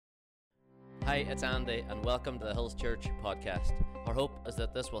Hi, it's Andy, and welcome to the Hills Church podcast. Our hope is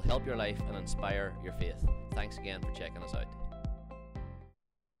that this will help your life and inspire your faith. Thanks again for checking us out.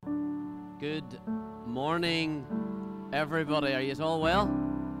 Good morning, everybody. Are you all well?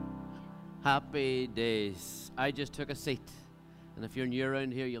 Happy days. I just took a seat, and if you're new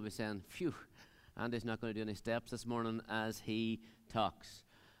around here, you'll be saying, phew, Andy's not going to do any steps this morning as he talks.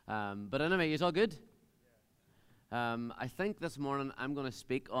 But anyway, it's all good? I think this morning I'm going to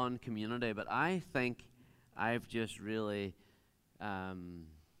speak on community, but I think I've just really, I've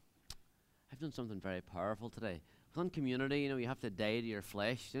done something very powerful today. On community, you have to die to your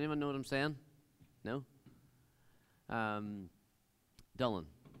flesh. Does anyone know what I'm saying? No? Dylan,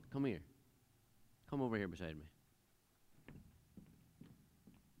 come here. Come over here beside me.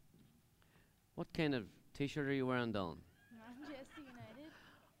 What kind of t-shirt are you wearing, Dylan? Manchester United.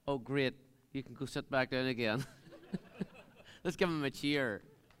 Oh, great. You can go sit back down again. Let's give him a cheer.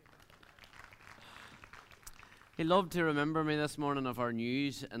 He loved to remember me this morning of our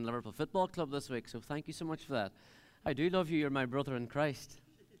news in Liverpool Football Club this week, so thank you so much for that. I do love you. You're my brother in Christ.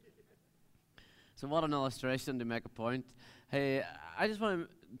 So what an illustration to make a point. Hey, I just want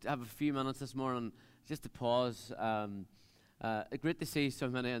to have a few minutes this morning just to pause. Great to see so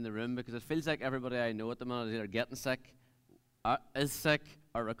many in the room because it feels like everybody I know at the moment is either getting sick, is sick,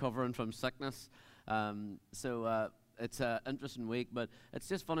 or recovering from sickness. It's an interesting week, but it's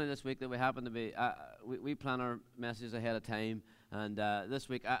just funny this week that we happen to be, we plan our messages ahead of time, and this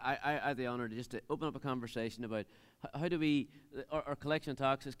week I had the honour to just to open up a conversation about how do we, our collection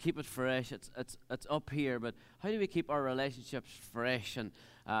talks is keep it fresh, it's up here, but how do we keep our relationships fresh, and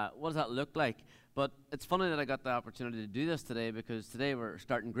what does that look like? But it's funny that I got the opportunity to do this today because today we're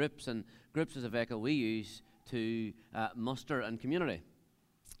starting groups, and groups is a vehicle we use to muster and community.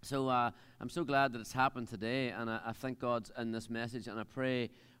 So I'm so glad that it's happened today, and I thank God's in this message, and I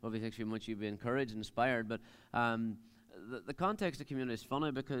pray over the next few months you'll be encouraged and inspired. But the context of community is funny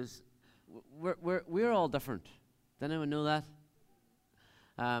because we're all different. Does anyone know that?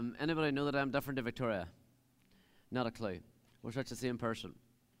 Anybody know that I'm different to Victoria? Not a clue. We're such the same person.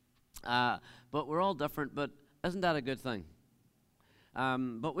 But we're all different, but isn't that a good thing?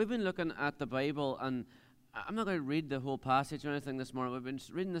 But we've been looking at the Bible, and I'm not going to read the whole passage or anything this morning. We've been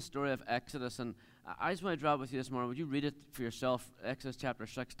reading the story of Exodus, and I just want to drop with you this morning. Would you read it for yourself? Exodus chapter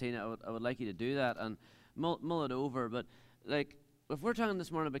 16. I would like you to do that and mull it over. But like, if we're talking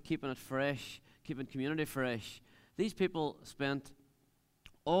this morning about keeping it fresh, keeping community fresh, these people spent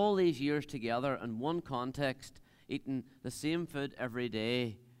all these years together in one context, eating the same food every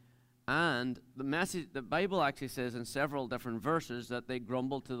day. And the Bible actually says in several different verses that they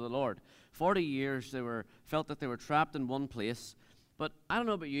grumbled to the Lord. 40 years felt that they were trapped in one place. But I don't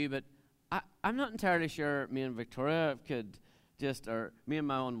know about you, but I'm not entirely sure me and Victoria could or me and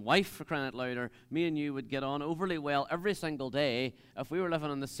my own wife, for crying out loud, or me and you would get on overly well every single day if we were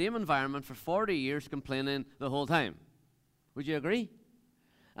living in the same environment for 40 years complaining the whole time. Would you agree?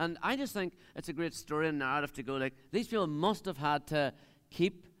 And I just think it's a great story and narrative to go like, these people must have had to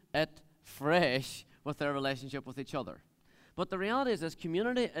keep it fresh with their relationship with each other. But the reality is this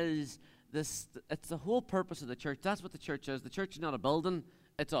community is this, it's the whole purpose of the church. That's what the church is. The church is not a building,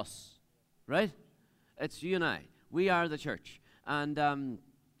 it's us, right? It's you and I. We are the church. And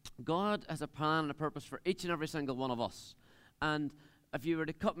God has a plan and a purpose for each and every single one of us. And if you were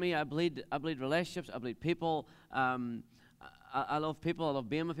to cut me, I bleed relationships, I bleed people. I love people, I love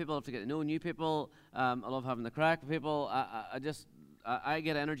being with people, I love to get to know new people. I love having the crack with people. I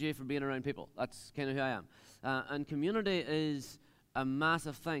get energy from being around people. That's kind of who I am. And community is a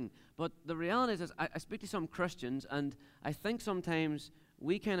massive thing. But the reality is I speak to some Christians, and I think sometimes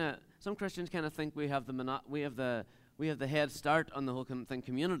some Christians kind of think we have the head start on the whole thing,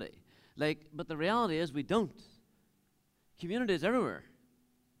 community. But the reality is we don't. Community is everywhere.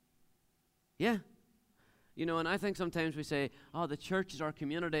 Yeah. And I think sometimes we say, oh, the church is our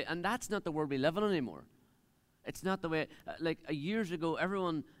community, and that's not the world we live in anymore. It's not the way, years ago,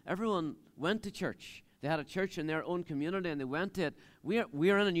 everyone went to church. They had a church in their own community, and they went to it.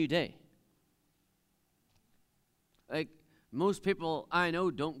 We're in a new day. Most people I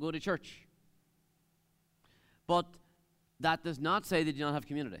know don't go to church. But that does not say they do not have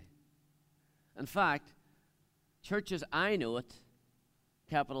community. In fact, churches I know it,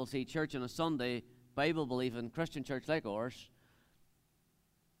 capital C, church on a Sunday, Bible-believing Christian church like ours,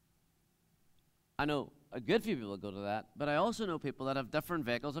 I know a good few people go to that, but I also know people that have different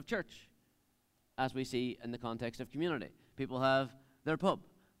vehicles of church, as we see in the context of community. People have their pub.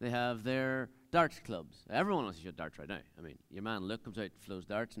 They have their darts clubs. Everyone wants to shoot darts right now. I mean, your man Luke comes out, flows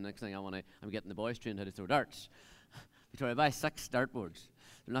darts, and next thing I'm getting the boys trained how to throw darts. Victoria, buy 6 dartboards.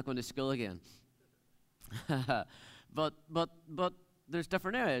 they're not going to school again. But there's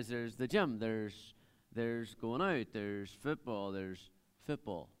different areas. There's the gym. There's going out. There's football. There's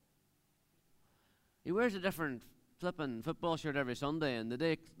football. He wears a different flipping football shirt every Sunday, and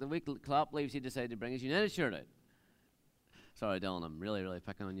the week Klopp leaves, he decided to bring his United shirt out. Sorry, Dylan, I'm really, really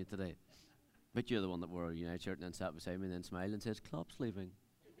picking on you today. But you're the one that wore a United shirt and then sat beside me and then smiled and says, Klopp's leaving.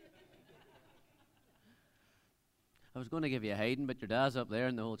 I was going to give you a hiding, but your dad's up there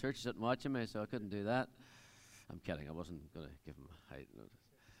and the whole church is sitting watching me, so I couldn't do that. I'm kidding, I wasn't going to give him a hiding.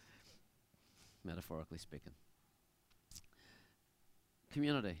 Metaphorically speaking.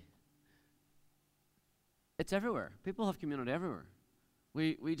 Community. It's everywhere. People have community everywhere.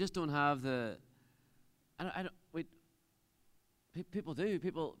 We just don't have the... People do.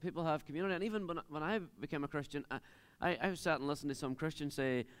 People have community. And even when I became a Christian, I sat and listened to some Christians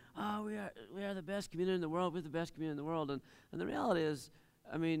say, "Oh, we are the best community in the world. We're the best community in the world." And the reality is,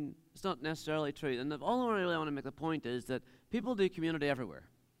 I mean, it's not necessarily true. And all I really want to make the point is that people do community everywhere.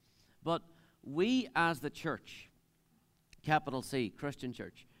 But we as the church, capital C, Christian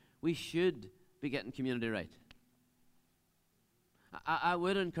church, we should be getting community right. I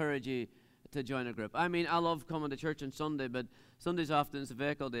would encourage you to join a group. I mean, I love coming to church on Sunday, but Sunday's often is a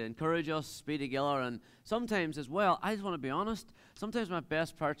vehicle to encourage us, be together, and sometimes as well, I just want to be honest, sometimes my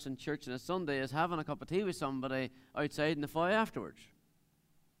best parts in church on a Sunday is having a cup of tea with somebody outside in the foyer afterwards.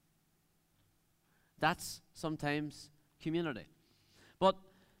 That's sometimes community. But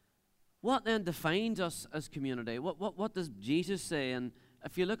what then defines us as community? What does Jesus say? And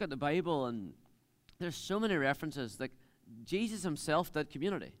if you look at the Bible, and there's so many references, like Jesus himself did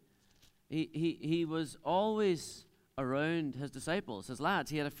community. He was always around his disciples, his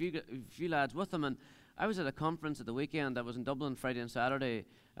lads. He had a few lads with him, and I was at a conference at the weekend. I was in Dublin Friday and Saturday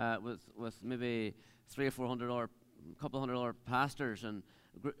with maybe couple of $100 pastors, and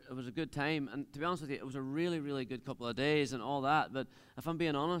it was a good time. And to be honest with you, it was a really, really good couple of days and all that. But if I'm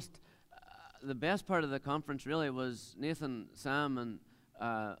being honest, the best part of the conference really was Nathan, Sam, and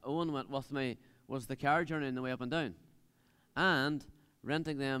Owen went with me, was the car journey on the way up and down, and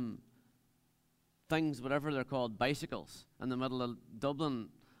renting them things, whatever they're called, bicycles, in the middle of Dublin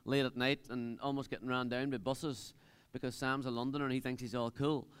late at night and almost getting ran down by buses because Sam's a Londoner and he thinks he's all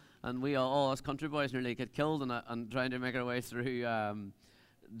cool. And we all us country boys nearly get killed and trying to make our way through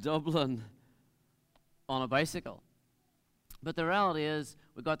Dublin on a bicycle. But the reality is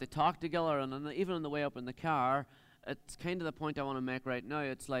we got to talk together, and even on the way up in the car, it's kind of the point I want to make right now.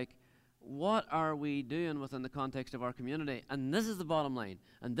 It's like, what are we doing within the context of our community? And this is the bottom line.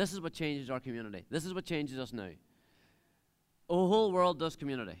 And this is what changes our community. This is what changes us now. The whole world does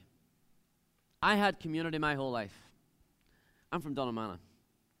community. I had community my whole life. I'm from Dunnamana.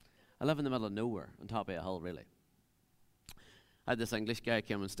 I live in the middle of nowhere, on top of a hill, really. I had this English guy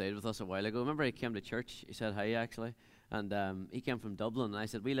came and stayed with us a while ago. Remember, he came to church. He said hi, actually. And he came from Dublin. And I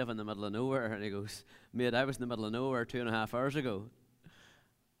said, we live in the middle of nowhere. And he goes, mate, I was in the middle of nowhere 2.5 hours ago.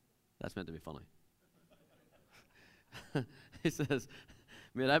 That's meant to be funny. He says,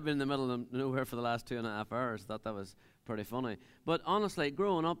 mate, I've been in the middle of nowhere for the last 2.5 hours. Thought that was pretty funny. But honestly,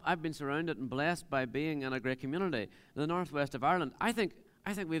 growing up, I've been surrounded and blessed by being in a great community. The northwest of Ireland, I think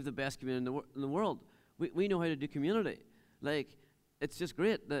we have the best community in the world. We know how to do community. Like, it's just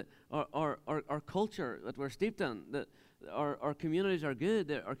great. Our culture that we're steeped in, our communities are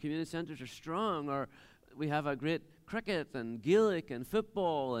good. Our community centres are strong. We have a great cricket and Gaelic and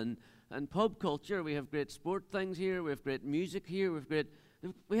football and pub culture. We have great sport things here. We have great music here.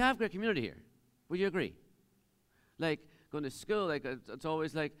 We have great community here. Would you agree? Like going to school, like it's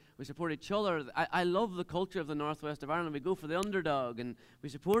always like we support each other. I love the culture of the northwest of Ireland. We go for the underdog and we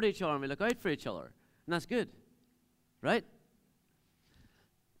support each other and we look out for each other, and that's good, right?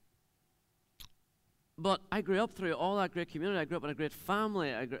 But I grew up through all that great community. I grew up in a great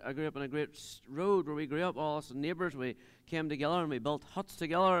family. I grew up in a great road where we grew up, all us neighbours. We came together and we built huts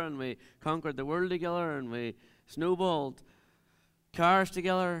together and we conquered the world together and we snowballed cars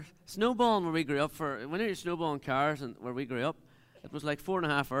together. Snowballing where we grew up, when you're snowballing cars and where we grew up, it was like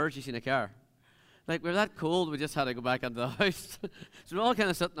 4.5 hours you seen a car. Like, we were that cold, we just had to go back into the house. So we all kind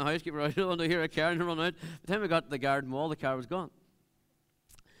of sit in the house, keep around, don't want to hear a car and run out. By the time we got to the garden wall, the car was gone.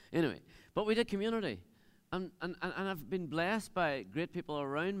 Anyway, but we did community. And I've been blessed by great people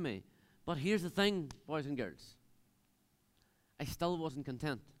around me. But here's the thing, boys and girls. I still wasn't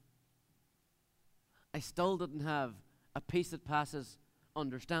content. I still didn't have a peace that passes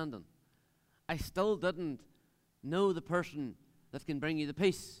understanding. I still didn't know the person that can bring you the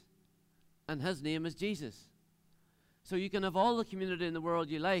peace. And his name is Jesus. So you can have all the community in the world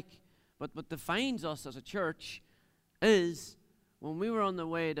you like, but what defines us as a church is when we were on the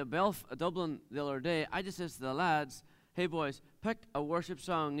way to Dublin the other day, I just said to the lads, hey boys, pick a worship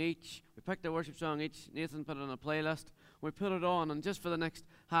song each. We picked a worship song each. Nathan put it on a playlist. We put it on, and just for the next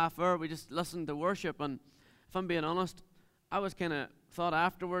half hour, we just listened to worship. And if I'm being honest, I was kind of thought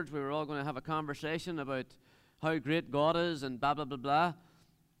afterwards we were all going to have a conversation about how great God is and blah, blah, blah, blah.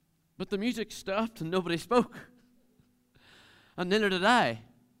 But the music stopped and nobody spoke. And neither did I.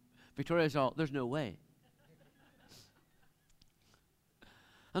 Victoria's all, there's no way.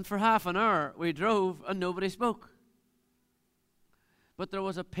 And for half an hour, we drove and nobody spoke. But there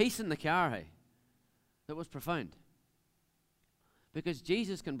was a peace in the car, hey, that was profound. Because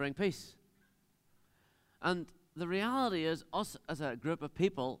Jesus can bring peace. And the reality is, us as a group of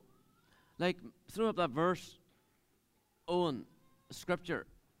people, like, throw up that verse, Owen, Scripture.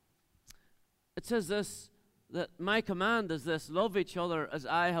 It says this, that my command is this, love each other as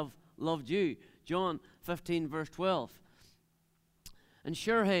I have loved you. John 15, verse 12. And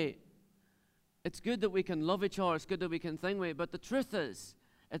sure, hey, it's good that we can love each other, it's good that we can think way, but the truth is,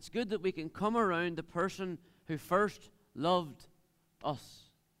 it's good that we can come around the person who first loved us.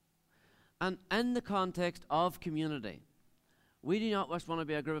 And in the context of community, we do not just want to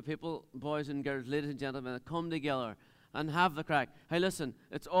be a group of people, boys and girls, ladies and gentlemen, that come together and have the crack. Hey, listen,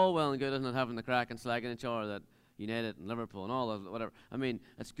 it's all well and good, isn't it, having the crack and slagging each other, that United and Liverpool and all of whatever. I mean,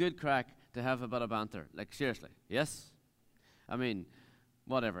 it's good crack to have a bit of banter. Like, seriously, yes? I mean,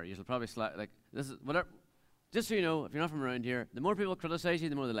 whatever. You'll probably slag, like, this is, whatever. Just so you know, if you're not from around here, the more people criticize you,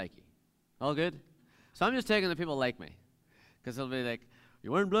 the more they like you. All good? So I'm just taking the people like me. Because they'll be like,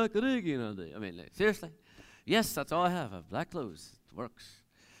 you're wearing black today again all day. I mean, like, seriously? Yes, that's all I have. I have black clothes. It works.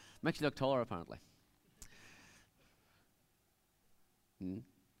 Makes you look taller, apparently.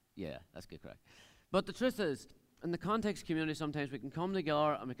 Yeah, that's good crack. But the truth is, in the context of community, sometimes we can come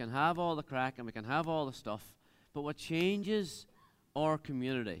together and we can have all the crack and we can have all the stuff. But what changes our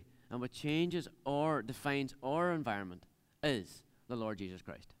community and what changes or defines our environment is the Lord Jesus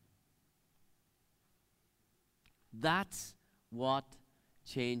Christ. That's what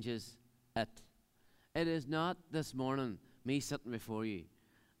changes it. It is not this morning me sitting before you.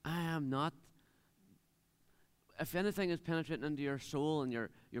 I am not. If anything is penetrating into your soul and your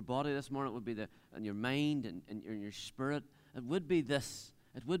body this morning, it would be and your mind and your spirit. It would be this.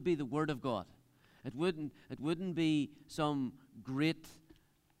 It would be the Word of God. It wouldn't be some great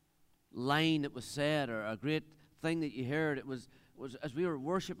line that was said or a great thing that you heard. It was as we were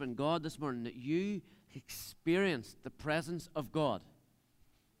worshiping God this morning that you experienced the presence of God.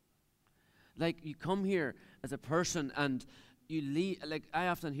 Like, you come here as a person and you leave. Like, I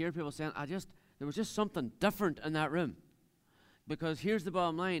often hear people saying, there was just something different in that room. Because here's the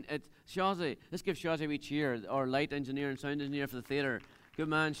bottom line. It's Shazi. Let's give Shazi a wee cheer, our light engineer and sound engineer for the theatre. Good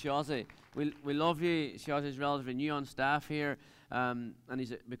man, Shazi. We love you. Shazi's relatively new on staff here, and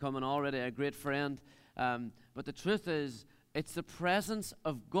he's becoming already a great friend. But the truth is, it's the presence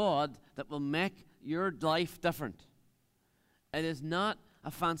of God that will make your life different. It is not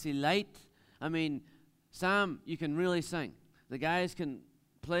a fancy light. I mean, Sam, you can really sing. The guys can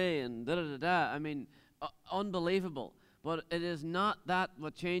play and da-da-da-da. I mean, unbelievable. But it is not that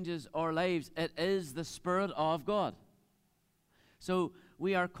what changes our lives. It is the Spirit of God. So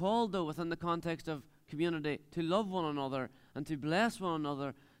we are called, though, within the context of community, to love one another and to bless one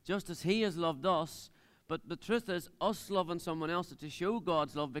another just as He has loved us. But the truth is, us loving someone else is to show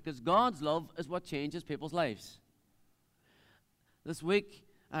God's love, because God's love is what changes people's lives. This week,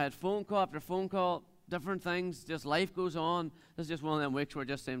 I had phone call after phone call, different things, just life goes on. This is just one of them weeks where it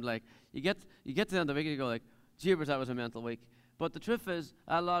just seemed like, you get to the end of the week and you go like, jeebers, that was a mental week. But the truth is,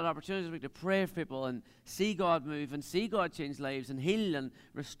 I had a lot of opportunities this week to pray for people and see God move and see God change lives and heal and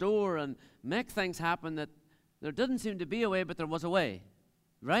restore and make things happen that there didn't seem to be a way, but there was a way.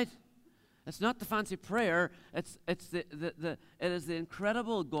 Right? It's not the fancy prayer. It is the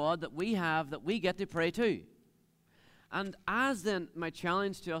incredible God that we have that we get to pray to. And as then my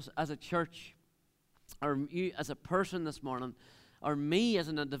challenge to us as a church, or you as a person this morning, or me as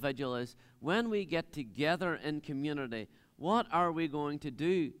an individual, is when we get together in community, what are we going to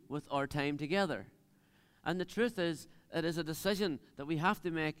do with our time together? And the truth is, it is a decision that we have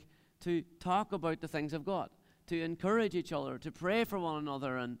to make to talk about the things of God, to encourage each other, to pray for one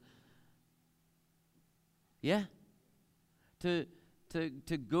another, and yeah, to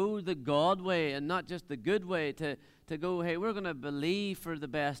go the God way and not just the good way, to go, hey, we're going to believe for the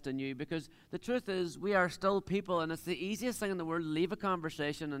best in you, because the truth is we are still people, and it's the easiest thing in the world to leave a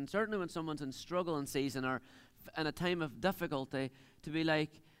conversation, and certainly when someone's in struggle in season or in a time of difficulty, to be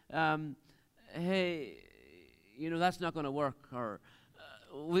like, hey, that's not going to work, or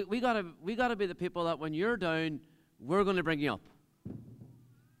we gotta be the people that when you're down, we're going to bring you up.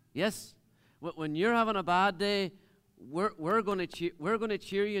 Yes, when you're having a bad day, we're going to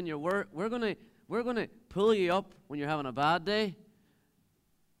cheer you in your work. We're going to pull you up when you're having a bad day.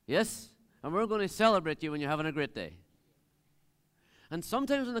 Yes, and we're going to celebrate you when you're having a great day. And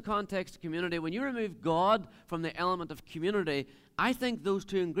sometimes in the context of community, when you remove God from the element of community, I think those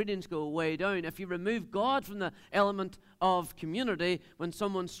two ingredients go way down. If you remove God from the element of community, when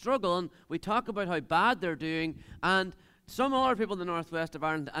someone's struggling, we talk about how bad they're doing, and some other people in the northwest of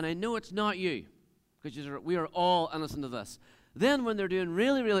Ireland, and I know it's not you, because we are all innocent of this. Then when they're doing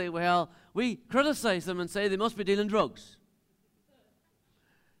really, really well, we criticize them and say they must be dealing drugs.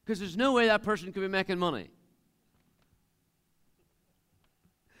 Because there's no way that person could be making money.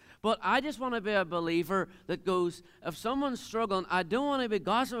 But I just want to be a believer that goes, if someone's struggling, I don't want to be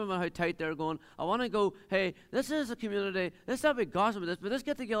gossiping about how tight they're going. I want to go, hey, this is a community. Let's not be gossiping about this, but let's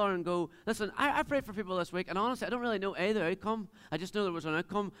get together and go, listen, I prayed for people this week, and honestly, I don't really know A, the outcome. I just know there was an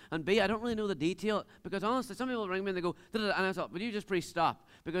outcome, and B, I don't really know the detail, because honestly, some people ring me and they go, and I thought, will you just please stop?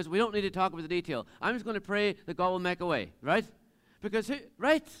 Because we don't need to talk about the detail. I'm just going to pray that God will make a way, right? Because,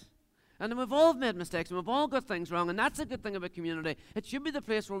 right? And we've all made mistakes, and we've all got things wrong, and that's a good thing about community. It should be the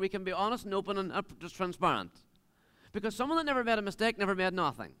place where we can be honest and open and just transparent. Because someone that never made a mistake never made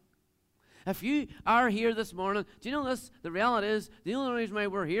nothing. If you are here this morning, do you know this? The reality is, the only reason why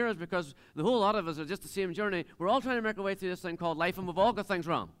we're here is because the whole lot of us are just the same journey. We're all trying to make our way through this thing called life, and we've all got things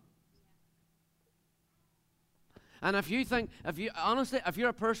wrong. And if you're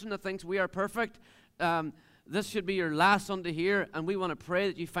a person that thinks we are perfect, this should be your last Sunday here, and we want to pray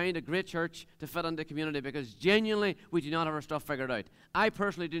that you find a great church to fit into community, because genuinely, we do not have our stuff figured out. I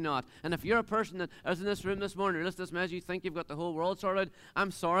personally do not. And if you're a person that is in this room this morning, or listen to this message, you think you've got the whole world sorted,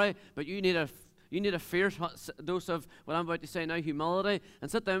 I'm sorry, but you need a fierce dose of what I'm about to say now, humility, and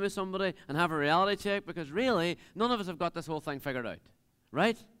sit down with somebody and have a reality check, because really, none of us have got this whole thing figured out.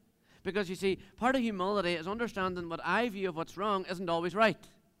 Right? Because you see, part of humility is understanding what I view of what's wrong isn't always right.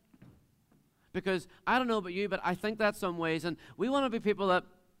 Because I don't know about you, but I think that some ways, and we want to be people that,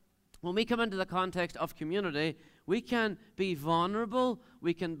 when we come into the context of community, we can be vulnerable,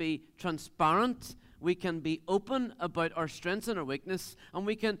 we can be transparent, we can be open about our strengths and our weakness, and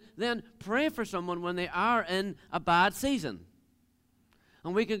we can then pray for someone when they are in a bad season.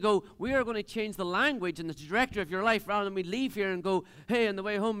 And we can go, we are going to change the language and the trajectory of your life, rather than we leave here and go, hey, on the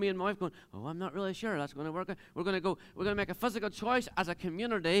way home, me and my wife going, oh, I'm not really sure that's going to work. We're going to make a physical choice as a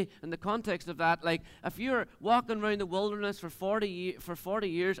community in the context of that. Like, if you're walking around the wilderness for 40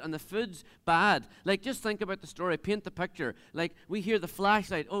 years and the food's bad, like, just think about the story, paint the picture. Like, we hear the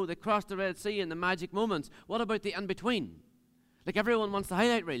flashlight, oh, they crossed the Red Sea and the magic moments. What about the in-between? Like, everyone wants the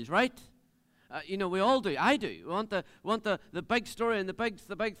highlight reels, right? We all do. I do. We want the big story and the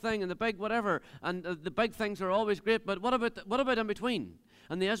big thing and the big whatever, and the big things are always great. But what about in between?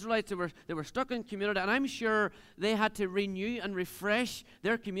 And the Israelites, they were stuck in community, and I'm sure they had to renew and refresh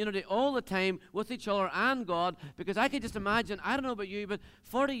their community all the time with each other and God, because I could just imagine, I don't know about you, but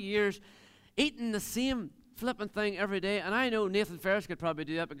 40 years eating the same flipping thing every day, and I know Nathan Ferris could probably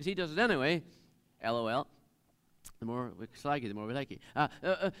do that because he does it anyway. LOL. The more we slag you, the more we like you.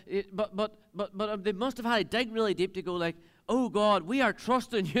 But they must have had to dig really deep to go like, oh God, we are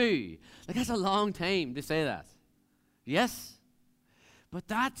trusting you. Like, that's a long time to say that. Yes? But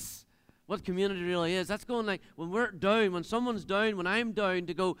that's what community really is. That's going like, when we're down, when someone's down, when I'm down,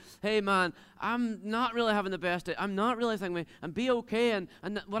 to go, hey man, I'm not really having the best day. I'm not really thinking, and be okay. And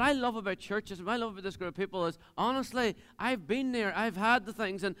what I love about churches, and what I love about this group of people is, honestly, I've been there. I've had the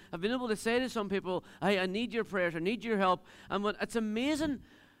things, and I've been able to say to some people, hey, I need your prayers. I need your help. And it's amazing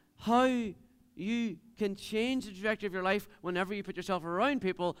how you can change the trajectory of your life whenever you put yourself around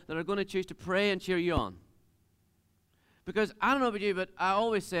people that are going to choose to pray and cheer you on. Because I don't know about you, but I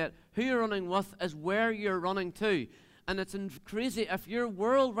always say it, who you're running with is where you're running to. And it's crazy, if your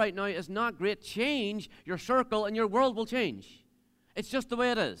world right now is not great, change your circle and your world will change. It's just the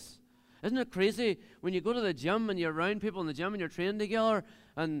way it is. Isn't it crazy when you go to the gym and you're around people in the gym and you're training together,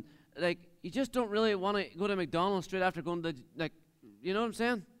 and like, you just don't really want to go to McDonald's straight after going to, like, you know what I'm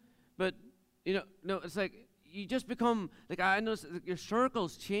saying? But, no, it's like, you just become, like, I notice your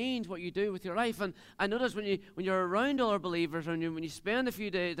circles change what you do with your life. And I notice when you're around other believers, and when you spend a few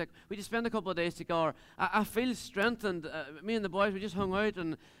days, like we just spend a couple of days together, I feel strengthened. Me and the boys, we just hung out,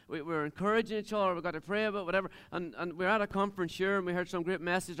 and we were encouraging each other. We got to pray about whatever, and we were at a conference, sure, and we heard some great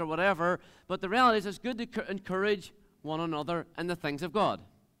message or whatever. But the reality is, it's good to encourage one another in the things of God.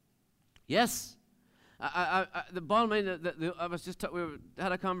 Yes. The bottom line, I was just we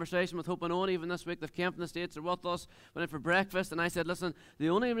had a conversation with Hope and Owen even this week. They've camped in the States. They're with us. Went in for breakfast, and I said, "Listen, the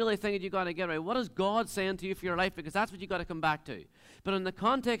only really thing that you got to get right, what is God saying to you for your life? Because that's what you got to come back to." But in the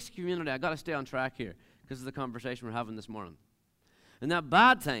context of community, I got to stay on track here because of the conversation we're having this morning. In that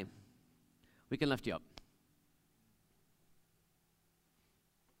bad time, we can lift you up.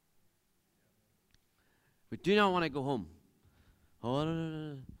 We do not want to go home. Oh,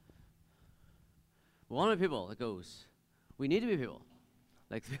 no. We want to be people that goes, we need to be people,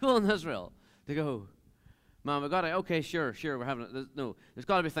 like the people in Israel, to go, man, we got to, okay, sure, we're having it. There's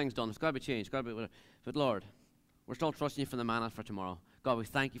got to be things done. There's got to be change. Got to be whatever. But Lord, we're still trusting you for the manna for tomorrow. God, we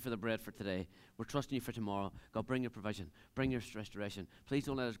thank you for the bread for today. We're trusting you for tomorrow. God, bring your provision. Bring your restoration. Please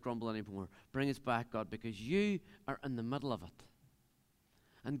don't let us grumble anymore. Bring us back, God, because you are in the middle of it.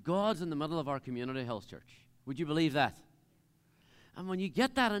 And God's in the middle of our community, Hills Church. Would you believe that? And when you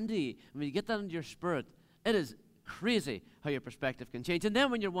get that into you, when you get that into your spirit, it is crazy how your perspective can change. And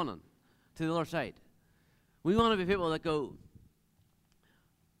then when you're running to the other side, we want to be people that go,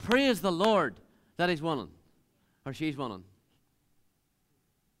 praise the Lord that he's winning, or she's winning.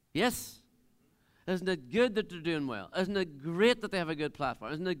 Yes? Isn't it good that they're doing well? Isn't it great that they have a good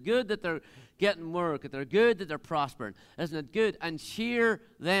platform? Isn't it good that they're getting work, that they're good, that they're prospering? Isn't it good? And cheer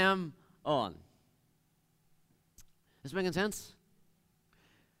them on. Is this making sense?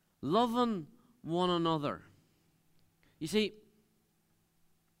 Loving one another. You see,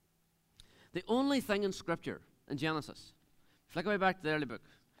 the only thing in Scripture, in Genesis, flick away back to the early book.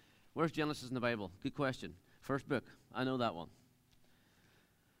 Where's Genesis in the Bible? Good question. First book. I know that one.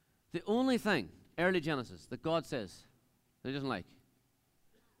 The only thing, early Genesis, that God says that he doesn't like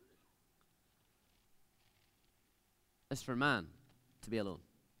is for man to be alone.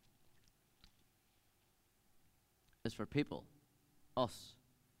 Is for people, us,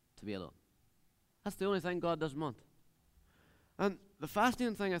 to be alone. That's the only thing God doesn't want. And the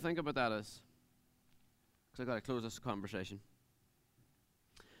fascinating thing I think about that is, because I've got to close this conversation,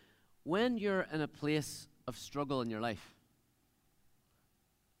 when you're in a place of struggle in your life,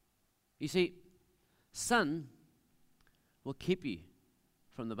 you see, sin will keep you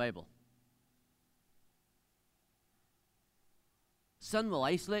from the Bible. Sin will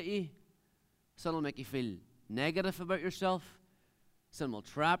isolate you. Sin will make you feel negative about yourself. Sin will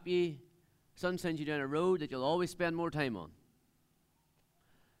trap you. Sin sends you down a road that you'll always spend more time on.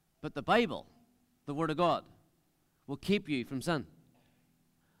 But the Bible, the Word of God, will keep you from sin.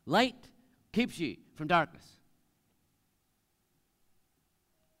 Light keeps you from darkness.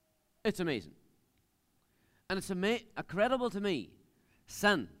 It's amazing. And it's incredible to me.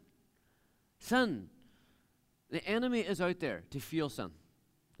 Sin. The enemy is out there to fuel sin.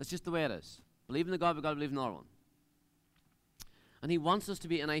 That's just the way it is. Believe in the God, we've got to believe in another one. And he wants us to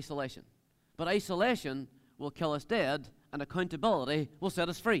be in isolation. But isolation will kill us dead, and accountability will set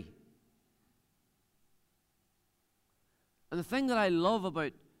us free. And the thing that I love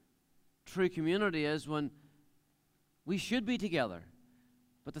about true community is when we should be together.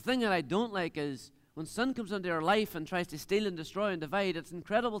 But the thing that I don't like is when sin comes into our life and tries to steal and destroy and divide. It's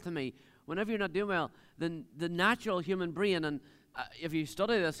incredible to me. Whenever you're not doing well, then the natural human brain, and if you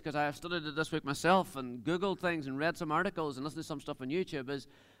study this, because I have studied it this week myself and Googled things and read some articles and listened to some stuff on YouTube, is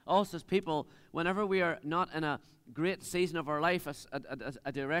us as people, whenever we are not in a great season of our life,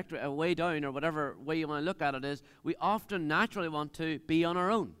 a way down, or whatever way you want to look at it is, we often naturally want to be on our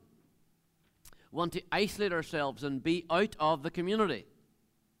own. Want to isolate ourselves and be out of the community.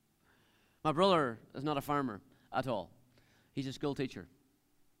 My brother is not a farmer at all. He's a school teacher.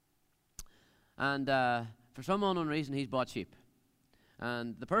 And for some unknown reason, he's bought sheep.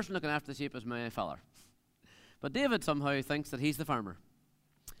 And the person looking after the sheep is my fella. But David somehow thinks that he's the farmer.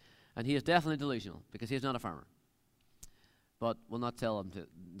 And he is definitely delusional, because he's not a farmer. But we'll not tell him to,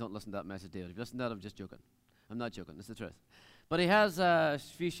 don't listen to that message, David. If you listen to that, I'm just joking. I'm not joking, it's the truth. But he has a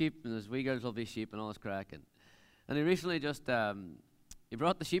few sheep, and his wee girls love these sheep and all this crack. And he recently just, he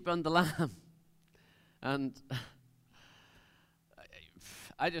brought the sheep and the lamb. And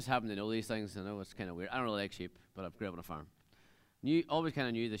I just happen to know these things. I know it's kind of weird. I don't really like sheep, but I've grew up on a farm. Always kind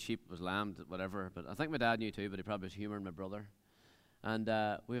of knew the sheep was lambed, whatever. But I think my dad knew too, but he probably was humouring my brother. And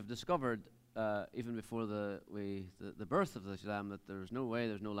we have discovered, even before the birth of this lamb, that there's no way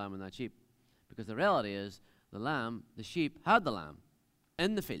there's no lamb in that sheep. Because the reality is, the sheep had the lamb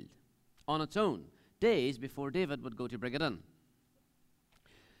in the field, on its own, days before David would go to bring it in.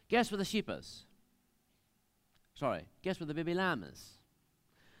 Guess where the sheep is? Sorry, guess where the baby lamb is?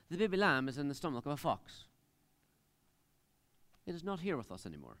 The baby lamb is in the stomach of a fox. It is not here with us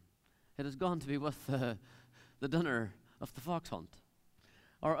anymore. It has gone to be with the dinner of the fox hunt.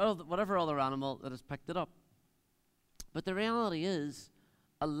 or whatever other animal that has picked it up. But the reality is,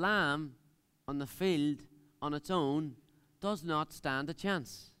 a lamb on the field on its own does not stand a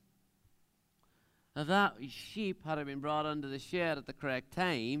chance. If that sheep had been brought into the shed at the correct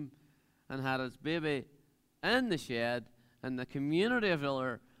time and had its baby in the shed and the community of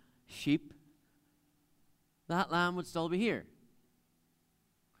other sheep, that lamb would still be here.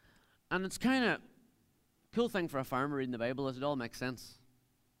 And it's kind of cool thing for a farmer reading the Bible is it all makes sense.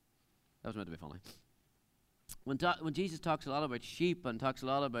 That was meant to be funny. When Jesus talks a lot about sheep and talks a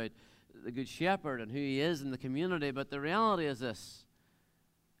lot about the good shepherd and who he is in the community, but the reality is this: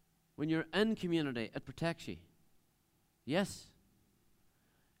 when you're in community, it protects you. Yes.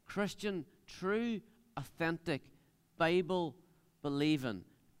 Christian, true, authentic, Bible-believing,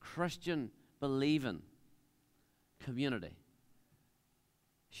 Christian-believing community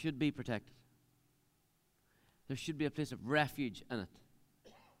should be protected. There should be a place of refuge in it.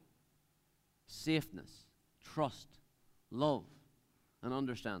 Safeness, trust, love, and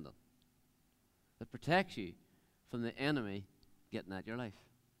understanding that protects you from the enemy getting at your life.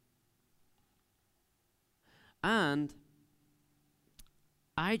 And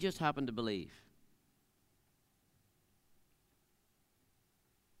I just happen to believe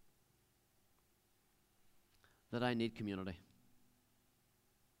that I need community.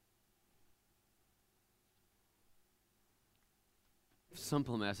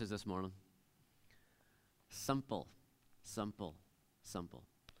 Simple message this morning. Simple, simple, simple.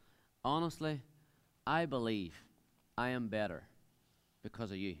 Honestly, I believe I am better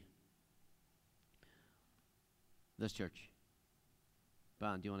because of you. This church.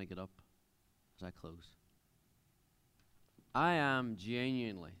 Band, do you want to get up as I close? I am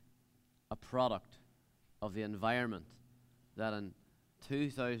genuinely a product of the environment that in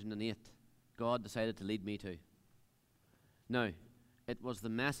 2008 God decided to lead me to. Now, it was the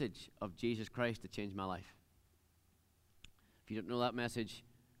message of Jesus Christ that changed my life. If you don't know that message,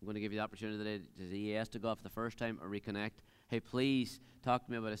 I'm going to give you the opportunity today to say yes to God for the first time or reconnect. Hey, please talk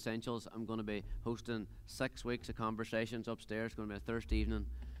to me about Essentials. I'm going to be hosting 6 weeks of conversations upstairs. It's going to be a Thursday evening,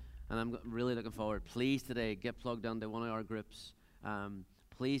 and I'm really looking forward. Please today get plugged into one of our groups.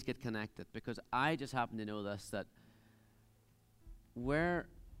 Please get connected, because I just happen to know this, that where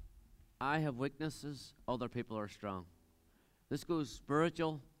I have weaknesses, other people are strong. This goes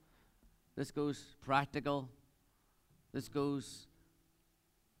spiritual. This goes practical. This goes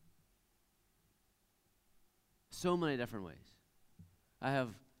so many different ways. I have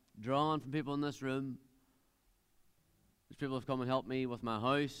drawn from people in this room. There's people who have come and helped me with my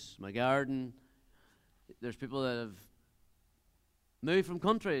house, my garden. There's people that have moved from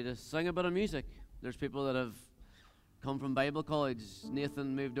country to sing a bit of music. There's people that have come from Bible college.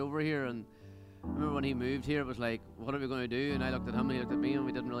 Nathan moved over here, and I remember when he moved here, it was like, what are we going to do? And I looked at him and he looked at me, and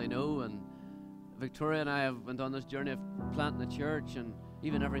we didn't really know. And Victoria and I have went on this journey of planting a church, and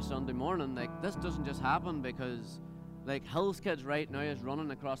even every Sunday morning, like, this doesn't just happen because, like, Hills Kids right now is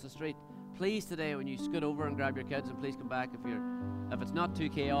running across the street. Please today, when you scoot over and grab your kids, and please come back if it's not too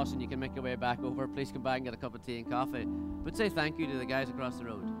chaos and you can make your way back over, please come back and get a cup of tea and coffee. But say thank you to the guys across the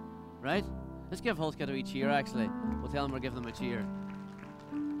road, right? Let's give Hills Kids a wee cheer, actually. We'll tell them we're giving them a cheer.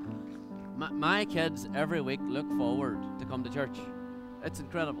 My kids every week look forward to come to church. It's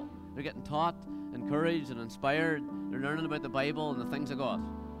incredible. They're getting taught, encouraged, and inspired. They're learning about the Bible and the things of God.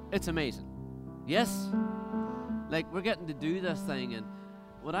 It's amazing. Yes? Like, we're getting to do this thing, and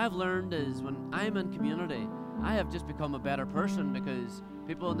what I've learned is when I'm in community, I have just become a better person because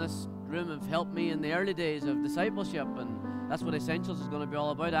people in this room have helped me in the early days of discipleship, and that's what Essentials is going to be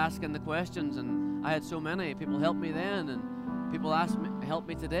all about, asking the questions. And I had so many people help me then, and people help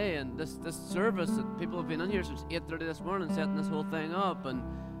me today, and this service that people have been in here since 8:30 this morning, setting this whole thing up and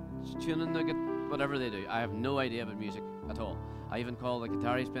tuning the whatever they do. I have no idea about music at all. I even call the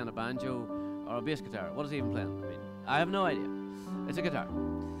guitar he's playing a banjo or a bass guitar. What is he even playing? I mean, I have no idea. It's a guitar.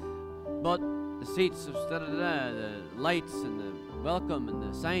 But the seats, the lights, and the welcome, and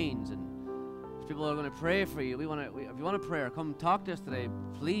the signs, and people are going to pray for you. If you want a prayer, come talk to us today,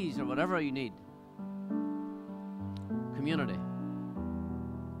 please, or whatever you need. Community.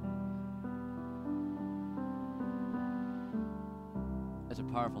 It's a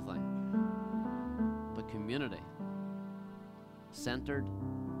powerful thing. But community, centered,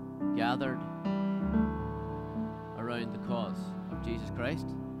 gathered around the cause of Jesus Christ,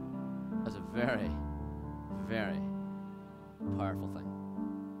 is a very, very powerful thing.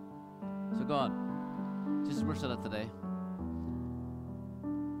 So God, just as we're set up today,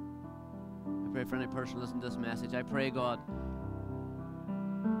 I pray for any person listening to this message, I pray, God,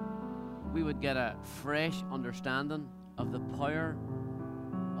 we would get a fresh understanding of the power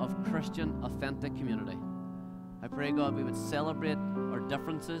Christian, authentic community. I pray, God, we would celebrate our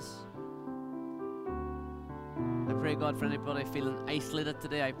differences. I pray, God, for anybody feeling isolated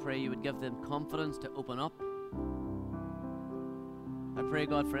today, I pray you would give them confidence to open up. I pray,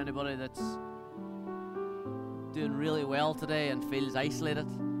 God, for anybody that's doing really well today and feels isolated,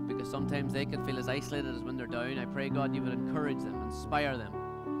 because sometimes they can feel as isolated as when they're down. I pray, God, you would encourage them, inspire them.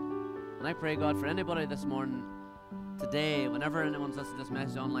 And I pray, God, for anybody this morning, today, whenever anyone's listening to this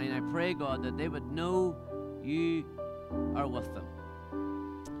message online, I pray, God, that they would know you are with them.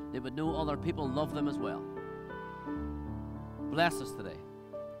 They would know other people love them as well. Bless us today.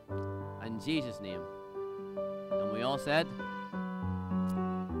 In Jesus' name. And we all said,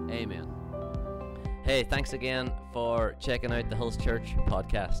 Amen. Hey, thanks again for checking out the Hills Church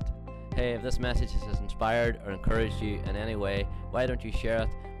podcast. Hey, if this message has inspired or encouraged you in any way, why don't you share it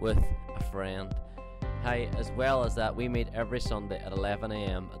with a friend? Hi, as well as that, we meet every Sunday at 11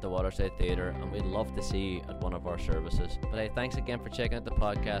 a.m. at the Waterside Theatre, and we'd love to see you at one of our services. But hey, thanks again for checking out the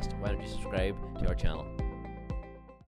podcast. Why don't you subscribe to our channel?